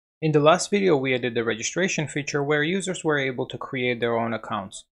In the last video, we added the registration feature where users were able to create their own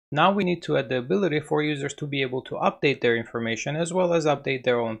accounts. Now we need to add the ability for users to be able to update their information as well as update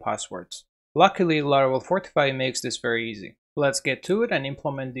their own passwords. Luckily, Laravel Fortify makes this very easy. Let's get to it and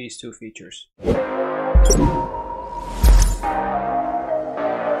implement these two features.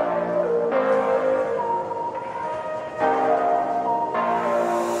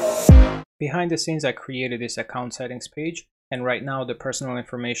 Behind the scenes, I created this account settings page, and right now the personal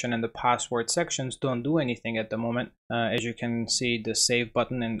information and the password sections don't do anything at the moment. As you can see, the save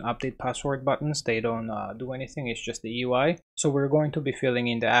button and update password buttons, they don't do anything, it's just the UI. So we're going to be filling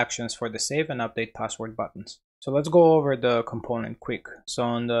in the actions for the save and update password buttons. So let's go over the component quick. So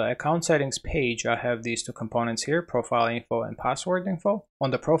on the account settings page, I have these two components here, profile info and password info. On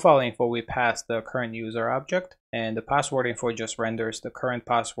the profile info, we pass the current user object, and the password info just renders the current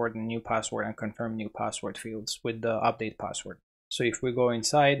password and new password and confirm new password fields with the update password. So if we go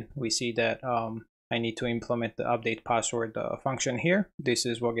inside, we see that I need to implement the update password function here. This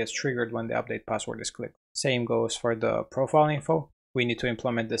is what gets triggered when the update password is clicked. Same goes for the profile info. We need to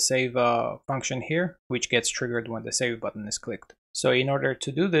implement the save function here, which gets triggered when the save button is clicked. So in order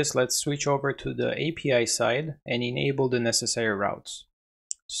to do this, let's switch over to the API side and enable the necessary routes.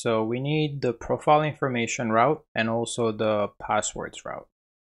 So we need the profile information route and also the passwords route.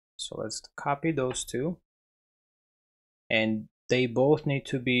 So let's copy those two. And they both need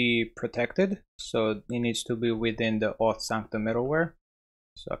to be protected. So it needs to be within the auth sanctum middleware.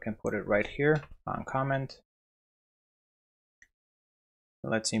 So I can put it right here on comment.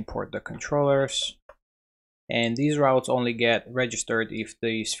 Let's import the controllers. And these routes only get registered if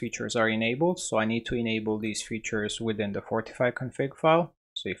these features are enabled. So I need to enable these features within the Fortify config file.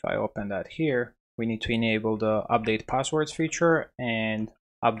 So if I open that here, we need to enable the update passwords feature and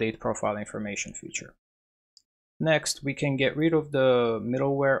update profile information feature. Next, we can get rid of the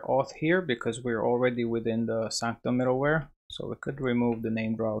middleware auth here because we're already within the Sanctum middleware. So we could remove the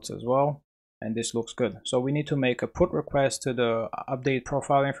named routes as well. And this looks good. So we need to make a put request to the update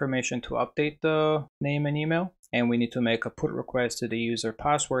profile information to update the name and email. And we need to make a put request to the user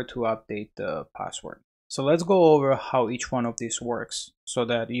password to update the password. So let's go over how each one of these works so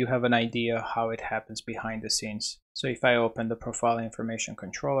that you have an idea how it happens behind the scenes. So if I open the profile information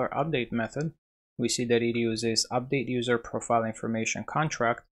controller update method, we see that it uses update user profile information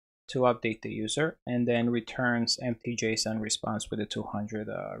contract to update the user and then returns empty JSON response with a 200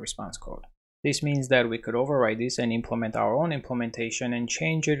 response code. This means that we could override this and implement our own implementation and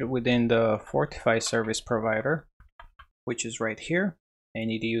change it within the Fortify service provider, which is right here.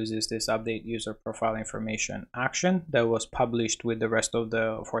 And it uses this update user profile information action that was published with the rest of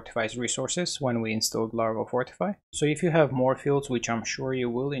the Fortify's resources when we installed Laravel Fortify. So if you have more fields, which I'm sure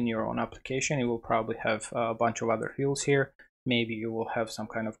you will in your own application, you will probably have a bunch of other fields here. Maybe you will have some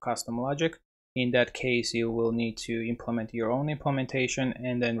kind of custom logic. In that case, you will need to implement your own implementation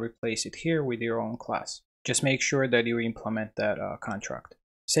and then replace it here with your own class. Just make sure that you implement that contract.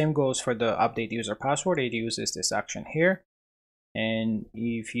 Same goes for the update user password. It uses this action here. And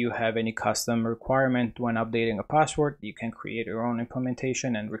if you have any custom requirement when updating a password, you can create your own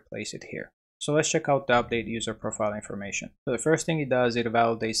implementation and replace it here. So let's check out the update user profile information. So the first thing it does, it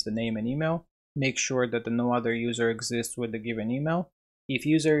validates the name and email. Make sure that no other user exists with the given email. If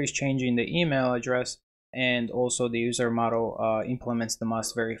user is changing the email address and also the user model implements the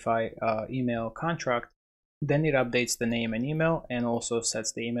must verify email contract, then it updates the name and email and also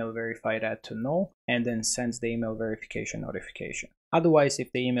sets the email verified at to null and then sends the email verification notification. Otherwise,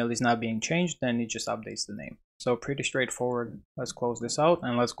 if the email is not being changed, then it just updates the name. So pretty straightforward. Let's close this out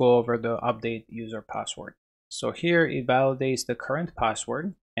and let's go over the update user password. So here it validates the current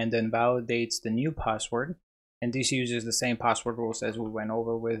password and then validates the new password. And this uses the same password rules as we went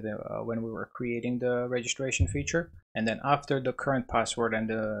over with when we were creating the registration feature. And then after the current password and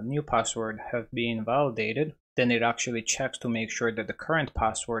the new password have been validated, then it actually checks to make sure that the current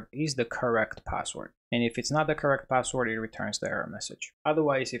password is the correct password. And if it's not the correct password, it returns the error message.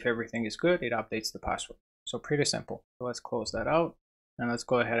 Otherwise, if everything is good, it updates the password. So pretty simple. So let's close that out and let's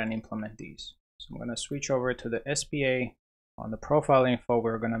go ahead and implement these. So I'm going to switch over to the SPA. On the profile info,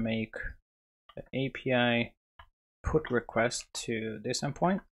 we're going to make the API put request to this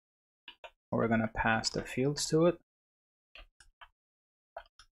endpoint. We're going to pass the fields to it.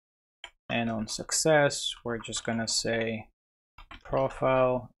 And on success, we're just going to say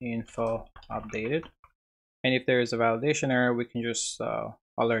profile info updated. And if there is a validation error, we can just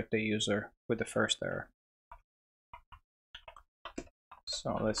alert the user with the first error.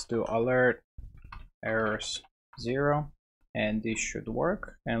 So let's do alert errors 0. And this should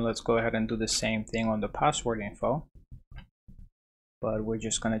work. And let's go ahead and do the same thing on the password info. but we're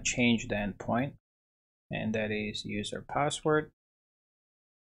just going to change the endpoint, and that is user password.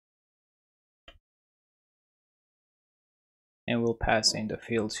 And we'll pass in the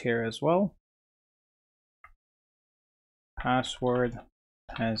fields here as well. Password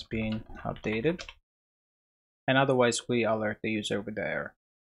has been updated, and otherwise we alert the user with the error.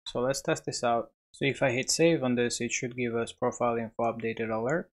 So let's test this out. So if I hit save on this, it should give us profile info updated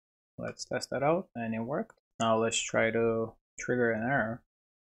alert. Let's test that out, and it worked. Now let's try to trigger an error,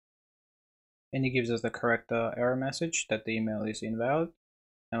 and it gives us the correct error message that the email is invalid.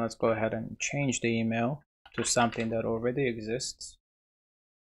 And let's go ahead and change the email to something that already exists,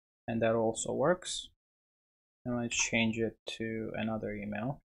 and that also works. And let's change it to another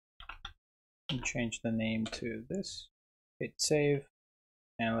email and change the name to this. Hit save,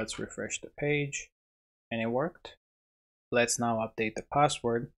 and let's refresh the page, and it worked. Let's now update the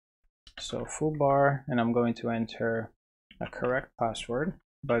password. So foobar, and I'm going to enter a correct password,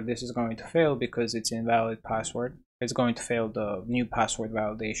 but this is going to fail because it's invalid password. It's going to fail the new password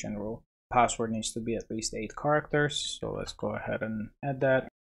validation rule. Password needs to be at least 8 characters, so let's go ahead and add that.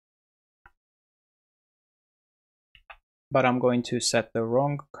 But I'm going to set the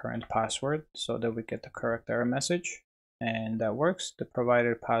wrong current password so that we get the correct error message, and that works. The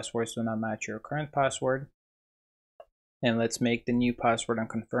provided passwords do not match your current password. And let's make the new password and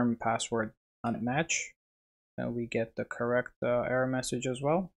confirm password unmatch, and we get the correct error message as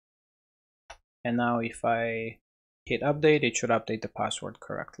well. And now if I hit update, it should update the password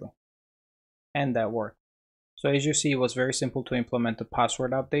correctly, and that worked. So as you see, it was very simple to implement the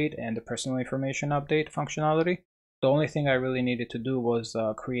password update and the personal information update functionality. The only thing I really needed to do was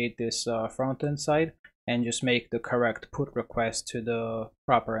create this front-end side and just make the correct put request to the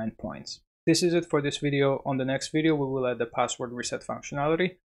proper endpoints. This is it for this video. On the next video, we will add the password reset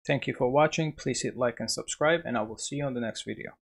functionality. Thank you for watching. Please hit like and subscribe, and I will see you on the next video.